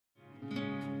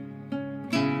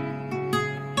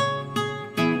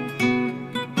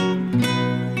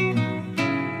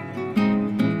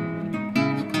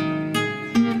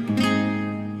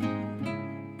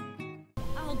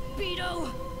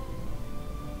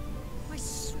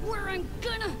where I'm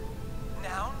gonna...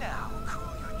 Now,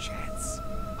 cool your jets.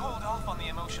 Hold off on the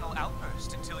emotional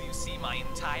outburst until you see my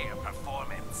entire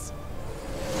performance.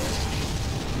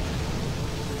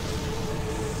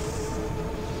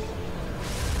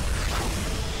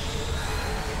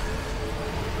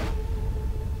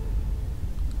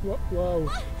 Whoa.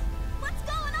 What's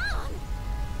going on?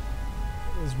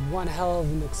 There's one hell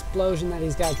of an explosion that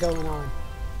he's got going on.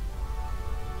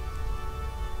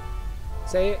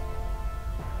 Say it.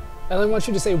 I only want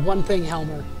you to say one thing,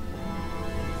 Helmer.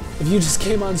 If you just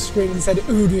came on screen and said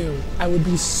Udo, I would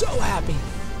be so happy.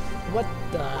 What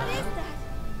the... What is that?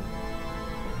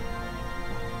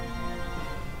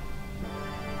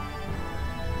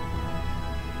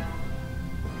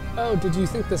 Oh, did you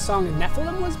think the song in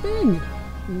Nephilim was big?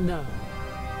 No.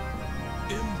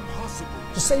 Impossible.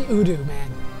 Just say Udo,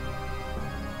 man.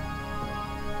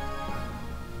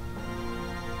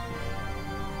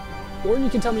 Or you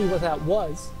can tell me what that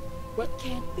was. What? It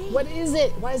can't be. What is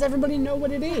it? Why does everybody know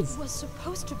what it is? It was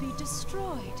supposed to be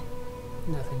destroyed.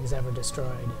 Nothing's ever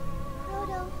destroyed.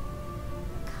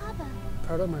 Proto-Merkaba.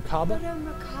 Proto-Merkaba?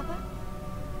 Proto-Merkaba?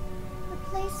 The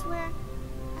place where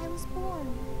I was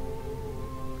born.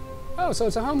 Oh, so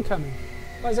it's a homecoming.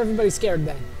 Why is everybody scared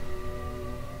then?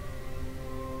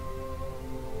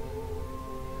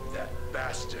 That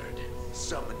bastard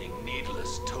summoning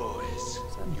needless toys.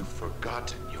 You've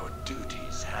forgotten your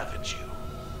duties, haven't you?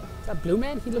 Is that Blue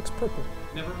Man? He looks purple.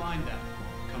 Never mind that.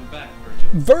 Come back, Virgil.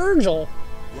 Virgil?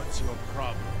 What's your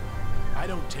problem? I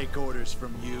don't take orders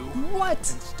from you. What?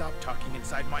 And stop talking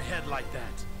inside my head like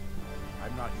that.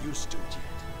 I'm not used to it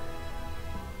yet.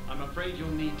 I'm afraid you'll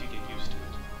need to get used to it.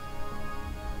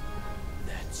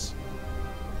 That's...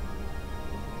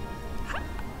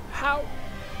 How?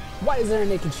 Why is there a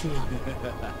naked shield?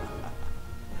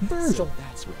 Virgil. So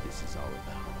that's what this is all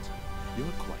about. You're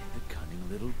quite the cunning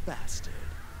little bastard.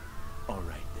 All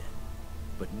right then.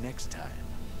 But next time,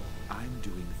 I'm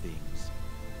doing things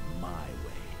my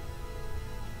way.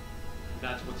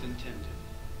 That's what's intended.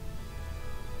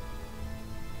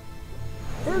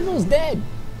 Virgil's dead. Did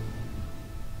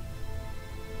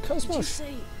you KOS-MOS.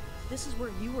 say this is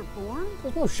where you were born?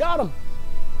 KOS-MOS shot him.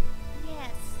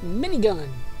 Yes. Minigun.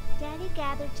 Daddy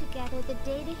gathered together the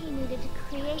data he needed to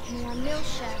create me on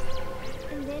Milsha.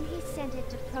 And then he sent it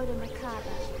to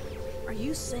Proto-Merkaba. Are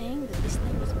you saying that this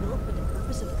thing was built for the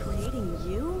purpose of creating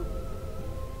you?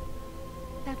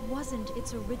 That wasn't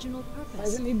its original purpose. Why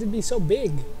does it need to be so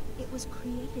big? It was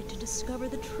created to discover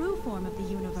the true form of the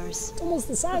universe. It's almost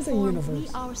the size The of the form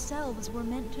universe. we ourselves were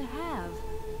meant to have.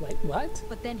 Wait, what?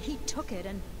 But then he took it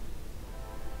and...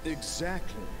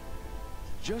 Exactly.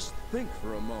 Just think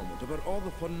for a moment about all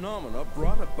the phenomena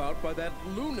brought about by that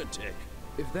lunatic.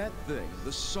 If that thing,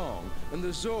 the song, and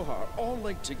the Zohar all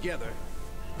linked together...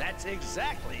 That's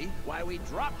exactly why we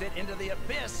dropped it into the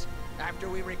abyss after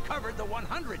we recovered the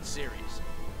 100 series.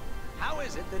 How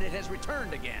is it that it has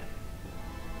returned again?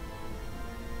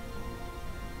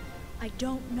 I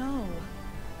don't know.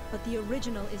 But the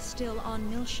original is still on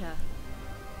Milsha.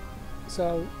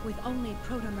 So, With only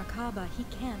Proto-Merkaba, he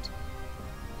can't.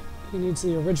 he needs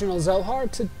the original Zohar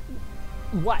to...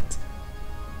 what?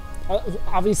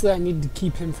 Obviously I need to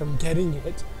keep him from getting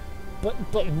it. But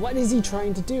what is he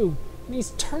trying to do? And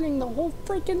he's turning the whole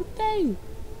freaking thing!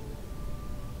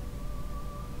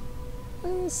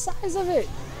 Look at the size of it!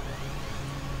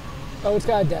 Oh, it's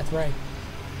got a death ray.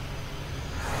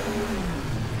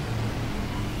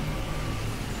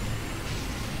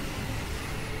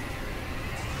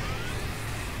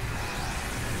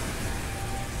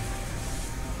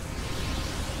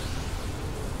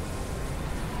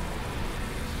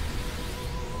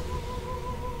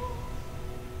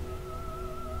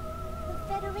 The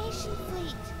Federation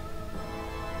fleet.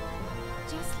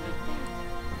 Just like that.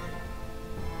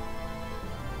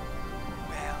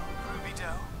 Well, Ruby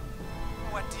Doe,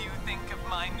 what do you think of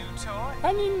my new toy?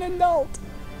 I need an adult!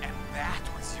 And that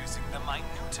was using the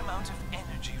minute amount of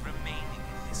energy remaining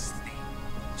in this thing.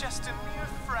 Just a mere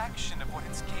fraction of what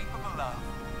it's capable of.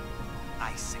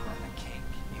 Icing on the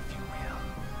cake, if you will.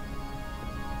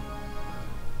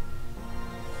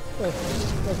 Look,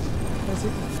 does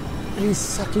it? And he's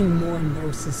sucking more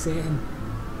Gnosis in.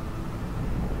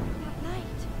 That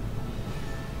light.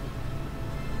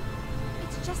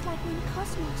 It's just like when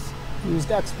KOS-MOS.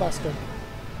 Used X-Buster.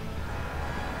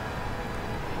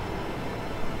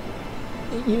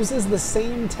 It uses the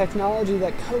same technology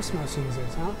that KOS-MOS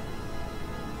uses, huh?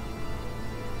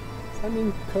 Does that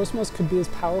mean KOS-MOS could be as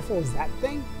powerful as that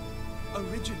thing?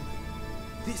 Originally,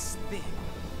 this thing,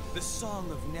 the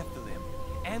Song of Nephilim,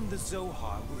 and the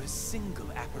Zohar were a single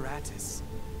apparatus.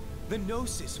 The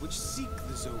Gnosis which seek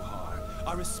the Zohar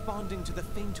are responding to the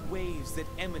faint waves that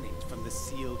emanate from the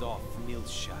sealed-off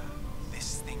Milsha.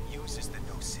 This thing uses the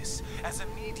Gnosis as a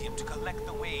medium to collect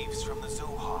the waves from the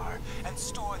Zohar and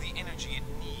store the energy it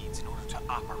needs in order to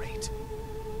operate.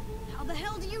 How the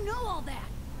hell do you know all that?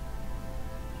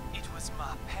 It was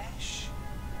Ma Pesh.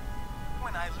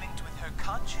 When I linked with her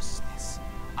consciousness,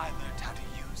 I learned how to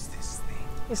use this thing.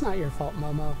 It's not your fault,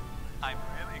 Momo. I'm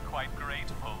really quite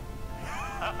grateful.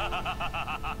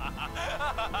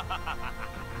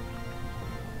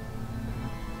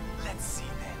 Let's see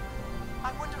then.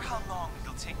 I wonder how long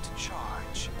it'll take to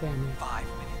charge. Damn you. 5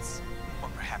 minutes, or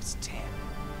perhaps 10.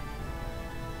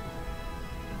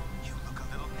 You look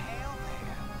a little pale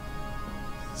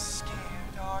there.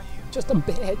 Scared, are you? Just a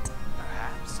bit.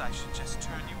 Perhaps I should just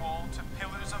turn you all to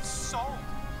pillars of salt.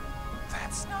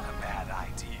 That's not a bad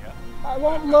idea. I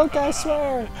won't look, I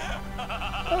swear.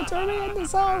 Don't turn me into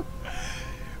salt.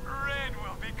 Red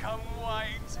will become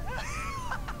white.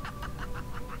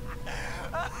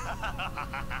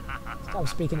 Stop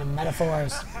speaking in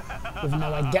metaphors, even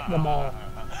though I get them all.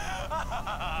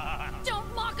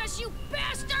 Don't mock us, you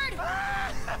bastard!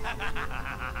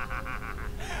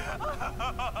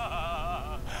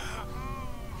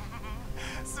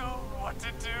 So, what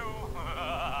to do?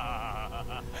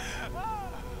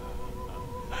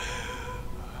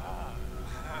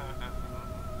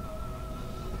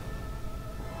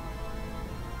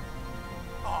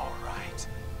 All right.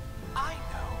 I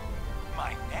know.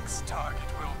 My next target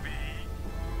will be...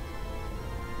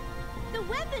 The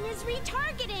weapon is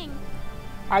retargeting.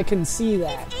 I can see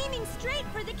that. It's aiming straight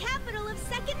for the capital of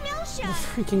Second Milsha.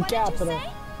 The freaking capital. Did you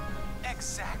say?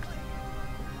 Exactly.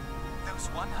 Those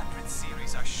 100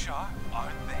 series are sharp,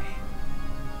 aren't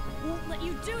they? Won't let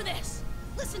you do this!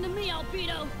 Listen to me,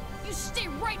 Albedo! You stay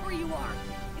right where you are!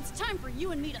 It's time for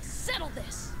you and me to settle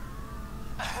this!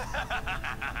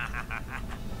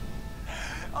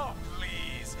 Oh,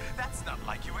 please. That's not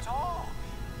like you at all.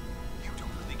 You don't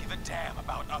really give a damn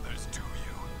about others, do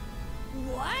you?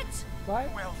 What? What?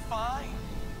 Well, fine.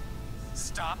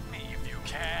 Stop me if you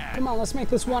can. Come on, let's make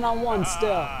this one-on-one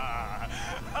still.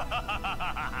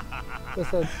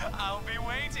 With a I'll be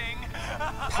waiting.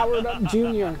 powered up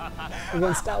junior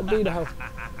against Albedo.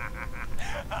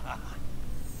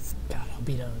 God,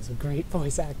 Albedo is a great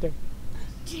voice actor.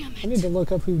 Damn I need it! to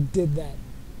look up who did that.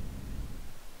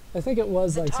 I think it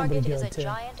was The like somebody target is good a too.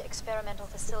 giant experimental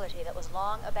facility that was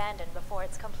long abandoned before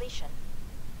its completion.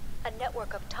 A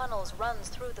network of tunnels runs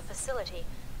through the facility,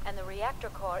 and the reactor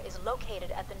core is located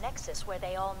at the nexus where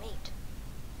they all meet.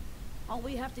 All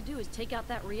we have to do is take out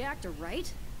that reactor,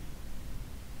 right?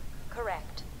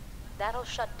 Correct. That'll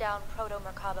shut down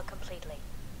Proto-Merkaba completely.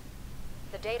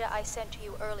 The data I sent to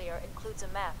you earlier includes a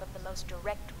map of the most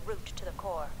direct route to the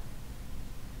core.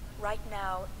 Right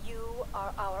now, you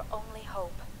are our only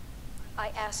hope. I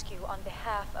ask you on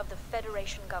behalf of the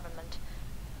Federation government,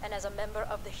 and as a member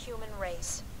of the human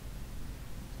race,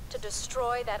 to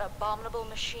destroy that abominable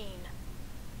machine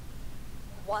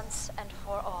once and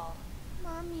for all.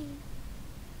 Mommy.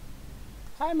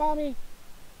 Hi, Mommy.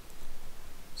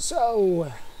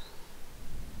 So,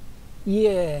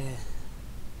 yeah.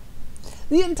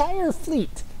 The entire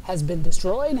fleet has been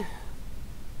destroyed,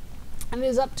 and it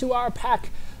is up to our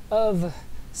pack of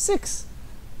 6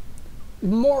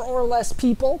 more or less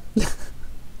people.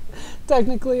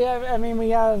 Technically, I mean, we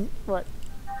have, what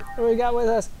do we got with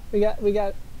us? We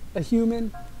got a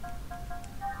human,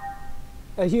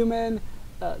 an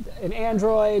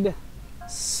android,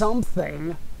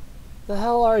 something. The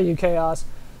hell are you, Chaos?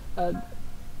 A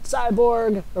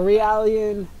cyborg, a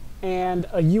Realian, and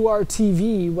a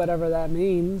URTV, whatever that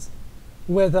means,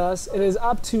 with us. It is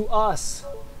up to us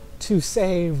to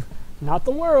save, not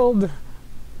the world,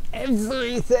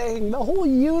 everything, the whole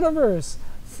universe,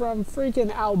 from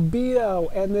freaking Albedo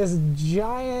and this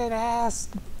giant ass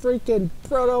freaking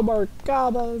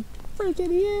Proto-Merkaba,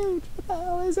 freaking huge. What the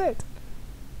hell is it?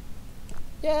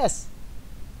 Yes.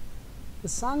 The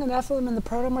Song of Nephilim and the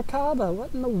Proto-Merkaba.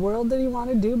 What in the world did he want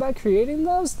to do by creating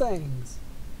those things?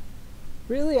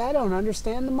 Really, I don't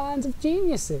understand the minds of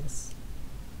geniuses.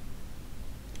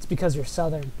 It's because you're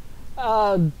Southern.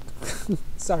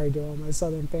 Sorry to all my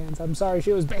Southern fans. I'm sorry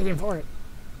she was begging for it.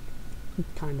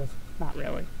 Kind of. Not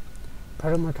really.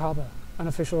 Proto-Merkaba.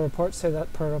 Unofficial reports say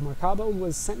that Proto-Merkaba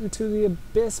was sent into the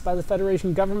abyss by the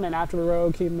Federation government after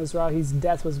Hiroki Mizrahi's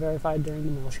death was verified during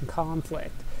the Milshan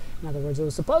conflict. In other words, it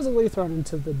was supposedly thrown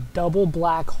into the double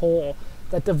black hole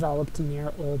that developed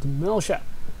near Old Milsha.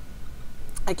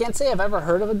 I can't say I've ever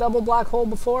heard of a double black hole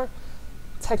before.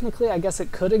 Technically, I guess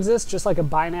it could exist, just like a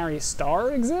binary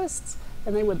star exists,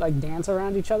 and they would like dance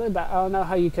around each other, but I don't know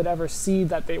how you could ever see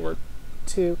that they were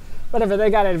to... Whatever, they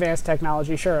got advanced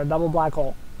technology, sure, a double black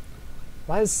hole.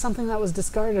 Why is something that was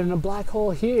discarded in a black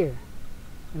hole here?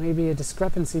 There may be a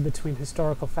discrepancy between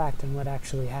historical fact and what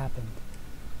actually happened.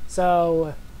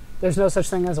 So, there's no such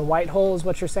thing as a white hole, is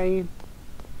what you're saying?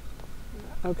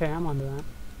 Okay, I'm onto that.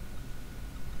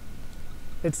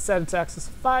 It's set its axis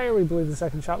of fire. We believe the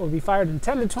second shot will be fired in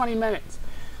 10 to 20 minutes.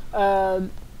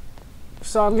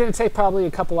 So I'm going to take probably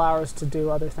a couple hours to do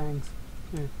other things.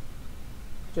 Yeah.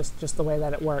 Just the way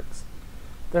that it works.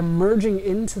 They're merging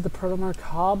into the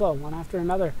Proto-Merkaba one after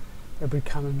another. They're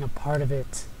becoming a part of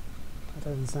it. That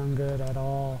doesn't sound good at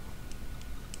all.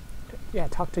 Yeah,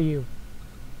 talk to you.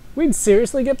 We'd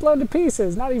seriously get blown to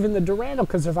pieces. Not even the Durandal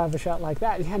could survive a shot like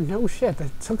that. Yeah, no shit. They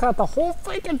took out the whole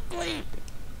freaking fleet.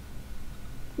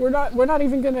 We're not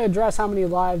even going to address how many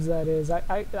lives that is.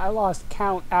 I lost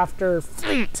count after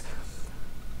fleet.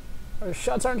 Our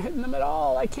shots aren't hitting them at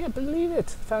all. I can't believe it.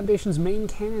 The Foundation's main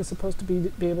cannon is supposed to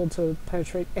be able to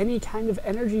penetrate any kind of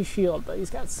energy shield, but he's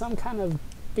got some kind of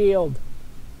field.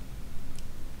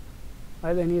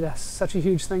 Why do they need such a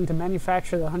huge thing to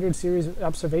manufacture the 100 series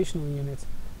observational units?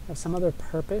 Have some other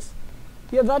purpose?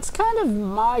 Yeah, that's kind of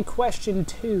my question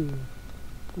too.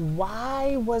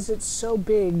 Why was it so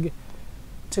big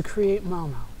to create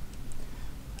MOMO?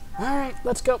 Alright,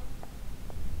 let's go.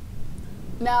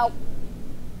 Now,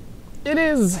 it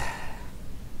is...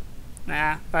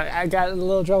 I got in a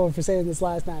little trouble for saying this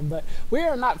last time, but we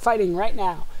are not fighting right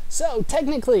now. So,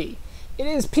 technically, it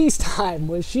is peacetime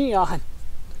with Xion.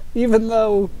 Even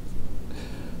though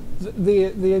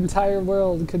the entire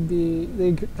world could be... the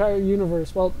entire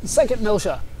universe, well, the second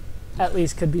Miltia, at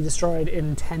least, could be destroyed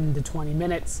in 10 to 20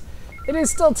 minutes. It is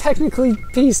still technically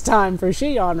peacetime for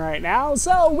Xion right now,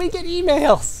 so we get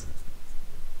emails.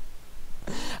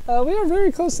 We are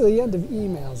very close to the end of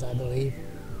emails, I believe.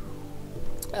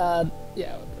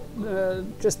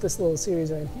 Just this little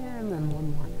series right here, and then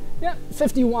one more. Yep,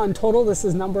 51 total. This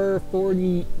is number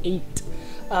 48.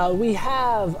 We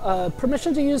have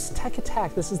permission to use tech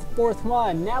attack. This is the fourth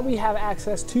one. Now we have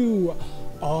access to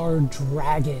our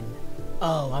dragon.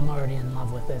 Oh, I'm already in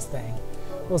love with this thing.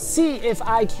 We'll see if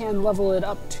I can level it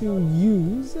up to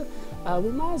use.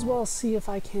 We might as well see if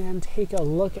I can take a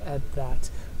look at that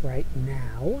right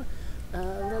now.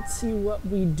 Let's see what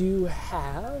we do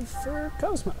have for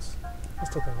KOS-MOS.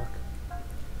 Let's take a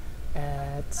look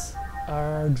at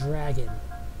our dragon.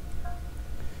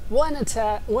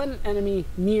 One enemy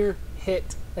near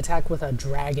hit attack with a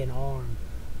dragon arm.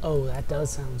 Oh, that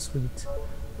does sound sweet.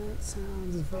 That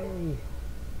sounds very,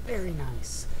 very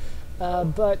nice.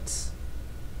 But,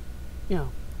 you know,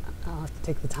 I'll have to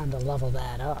take the time to level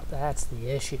that up. That's the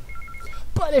issue.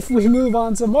 But if we move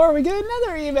on some more, we get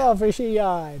another email for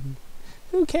Xion.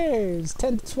 Who cares?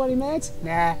 10 to 20 minutes?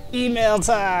 Nah, email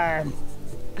time.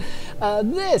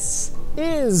 This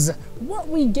is what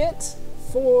we get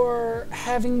for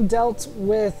having dealt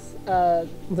with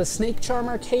the Snake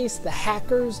Charmer case, the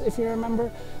hackers, if you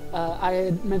remember. I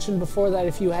had mentioned before that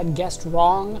if you had guessed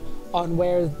wrong on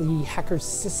where the hacker's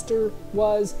sister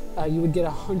was, you would get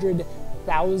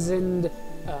 100,000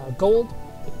 gold,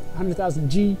 100,000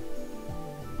 G,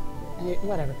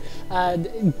 whatever,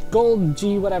 gold,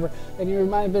 G, whatever. And you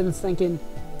might have been thinking,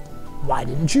 why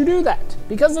didn't you do that?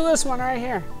 Because of this one right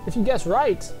here. If you guess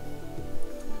right,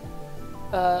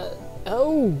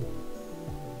 oh,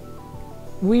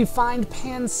 we find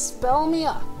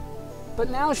Panspermia, but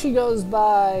now she goes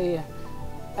by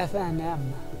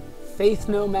FNM, Faith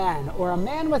No Man, or a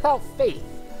man without faith.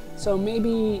 So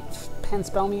maybe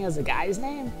Panspermia is a guy's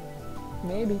name?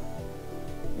 Maybe.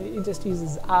 He just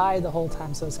uses I the whole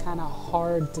time, so it's kind of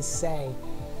hard to say.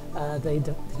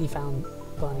 He found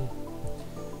Bunny.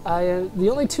 The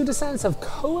only two descendants of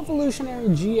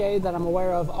co-evolutionary GA that I'm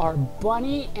aware of are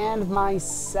Bunny and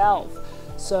myself.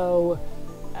 So,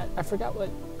 I forgot what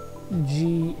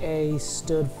GA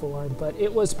stood for, but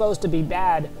it was supposed to be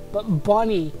bad. But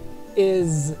Bunny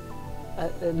is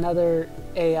another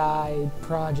AI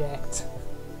project.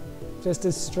 Just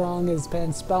as strong as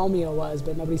Panspermia was,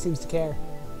 but nobody seems to care.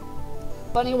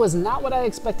 Bunny was not what I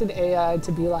expected AI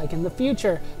to be like in the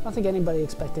future. I don't think anybody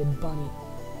expected Bunny.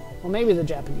 Well, maybe the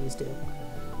Japanese do.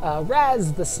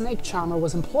 Raz, the Snake Charmer,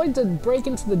 was employed to break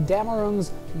into the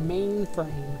Damarung's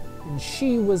mainframe, and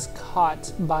she was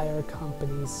caught by our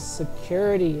company's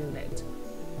security unit.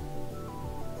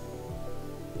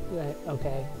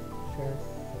 Okay, sure.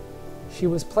 She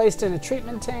was placed in a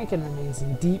treatment tank and remains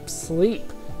in deep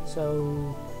sleep.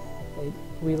 So,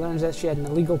 we learned that she had an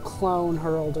illegal clone,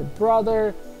 her older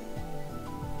brother.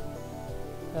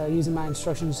 Using my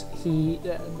instructions, the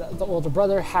older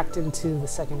brother hacked into the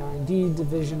second R&D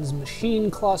division's machine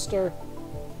cluster.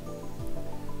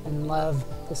 and Lev,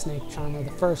 the snake charmer,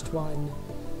 the first one,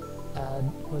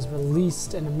 was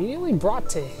released and immediately brought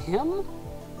to him.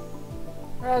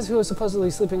 Raz, who was supposedly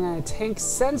sleeping in a tank,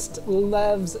 sensed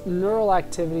Lev's neural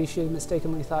activity. She had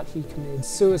mistakenly thought he committed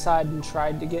suicide and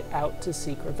tried to get out to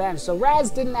seek revenge. So Raz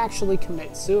didn't actually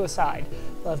commit suicide.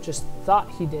 Lev just thought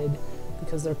he did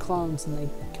because they're clones and they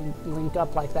can link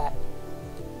up like that.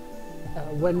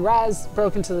 When Raz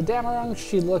broke into the Damarung,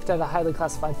 she looked at a highly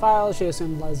classified file. She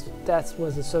assumed Lev's death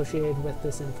was associated with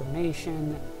this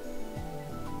information.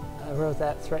 I wrote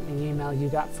that threatening email you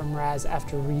got from Raz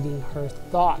after reading her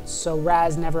thoughts. So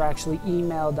Raz never actually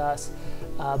emailed us,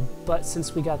 but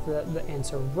since we got the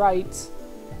answer right,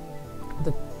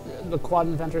 the Quad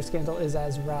Inventor scandal is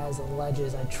as Raz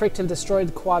alleges. I tricked and destroyed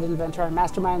the Quad Inventor. I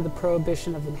masterminded the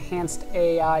prohibition of enhanced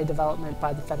AI development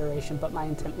by the Federation, but my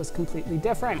intent was completely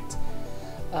different.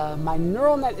 My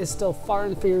neural net is still far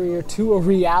inferior to a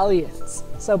Realian's.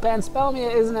 So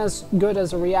Panspermia isn't as good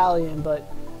as a Realian, but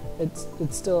it's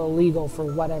still illegal for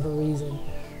whatever reason.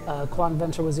 Quad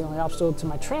Inventor was the only obstacle to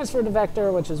my transfer to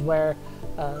Vector, which is where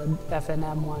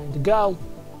FNM wanted to go.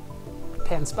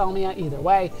 Panspermia, either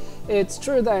way. It's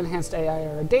true that enhanced AI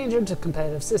are a danger to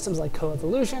competitive systems like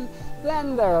coevolution.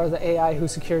 Then there are the AI who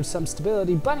secured some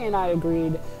stability. Bunny and I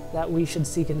agreed that we should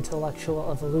seek intellectual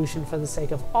evolution for the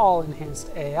sake of all enhanced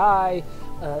AI.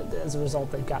 As a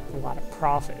result, they've gotten a lot of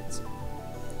profits.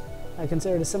 I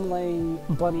considered assimilating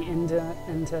Bunny into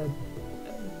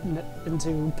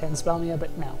Panspermia,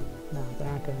 but no,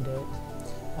 they're not going to do it.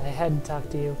 I had to talk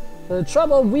to you. For the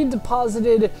trouble, we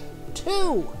deposited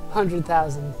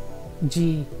 200,000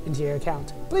 G into your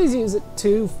account. Please use it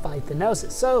to fight the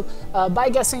Gnosis. So, by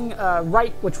guessing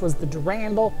right, which was the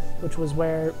Durandal, which was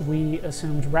where we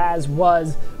assumed Raz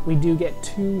was, we do get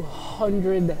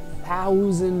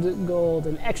 200,000 gold,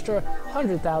 an extra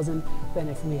 100,000 than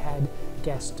if we had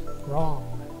guessed wrong.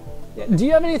 Do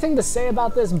you have anything to say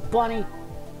about this, Bunny?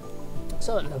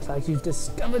 So it looks like you've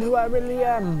discovered who I really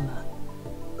am.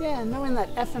 Yeah, knowing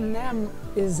that FNM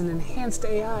is an enhanced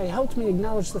AI helped me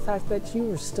acknowledge the fact that you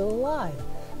were still alive.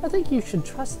 I think you should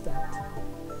trust that.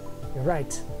 You're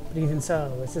right, but even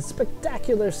so, it's a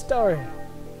spectacular story.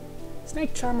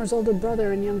 Snake Charmer's older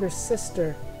brother and younger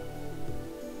sister.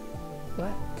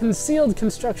 What? Concealed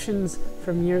constructions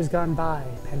from years gone by,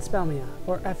 Panspermia,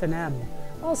 or FNM,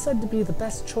 all said to be the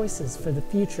best choices for the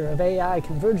future of AI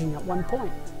converging at one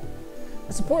point.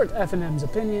 I support FNM's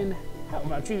opinion. How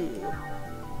about you?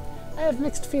 I have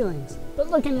mixed feelings, but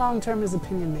looking long-term, his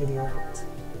opinion may be right.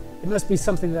 It must be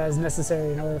something that is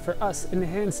necessary in order for us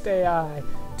enhanced AI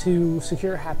to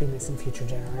secure happiness in future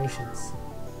generations.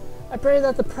 I pray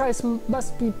that the price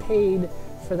must be paid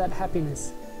for that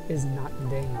happiness is not in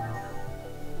vain.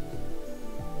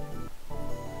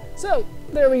 So,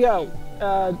 there we go.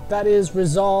 That is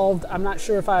resolved. I'm not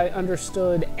sure if I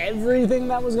understood everything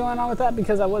that was going on with that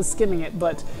because I was skimming it,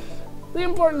 but the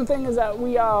important thing is that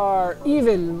we are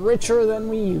even richer than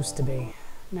we used to be.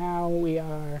 Now we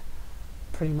are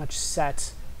pretty much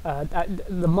set.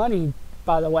 The money,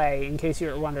 by the way, in case you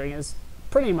were wondering, is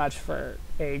pretty much for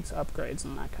eggs, upgrades,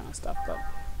 and that kind of stuff, but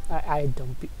I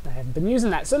haven't been using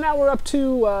that. So now we're up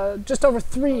to just over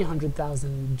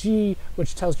 300,000 G,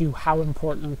 which tells you how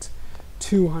important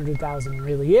 200,000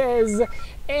 really is,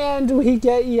 and we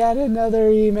get yet another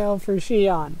email for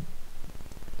Shion.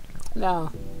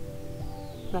 No,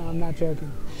 I'm not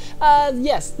joking.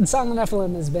 Yes, the Song of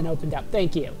Nephilim has been opened up.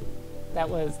 Thank you. That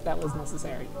was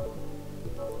necessary.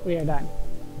 We are done.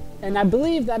 And I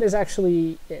believe that is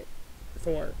actually it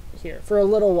for here, for a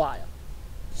little while.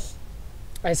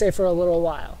 I say for a little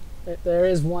while. There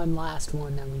is one last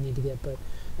one that we need to get, but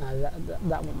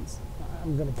that one's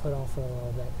I'm going to put off for a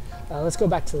little bit. Let's go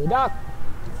back to the dock,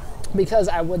 because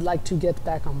I would like to get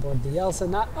back on board the Elsa,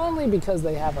 not only because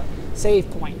they have a save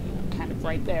point, kind of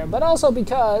right there, but also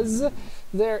because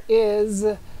there is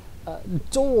a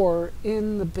door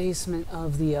in the basement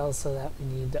of the Elsa that we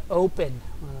need to open.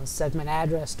 One of those segment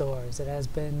address doors. It has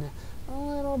been a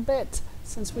little bit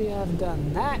since we have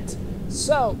done that.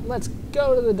 So let's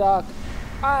go to the dock.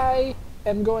 I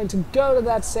am going to go to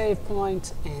that save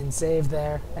point and save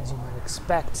there, as you might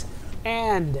expect.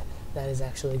 And that is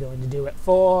actually going to do it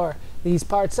for these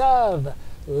parts of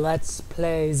Let's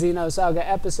Play Xenosaga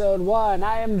Episode 1.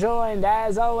 I am joined,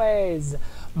 as always,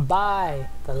 by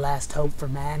the last hope for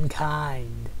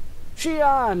mankind.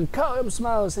 Shion,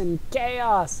 KOS-MOS, and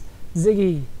Chaos,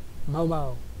 Ziggy,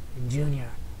 Momo, and Junior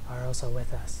are also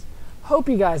with us. Hope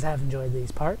you guys have enjoyed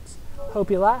these parts.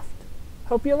 Hope you laughed.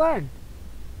 Hope you learned.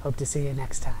 Hope to see you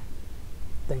next time.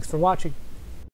 Thanks for watching.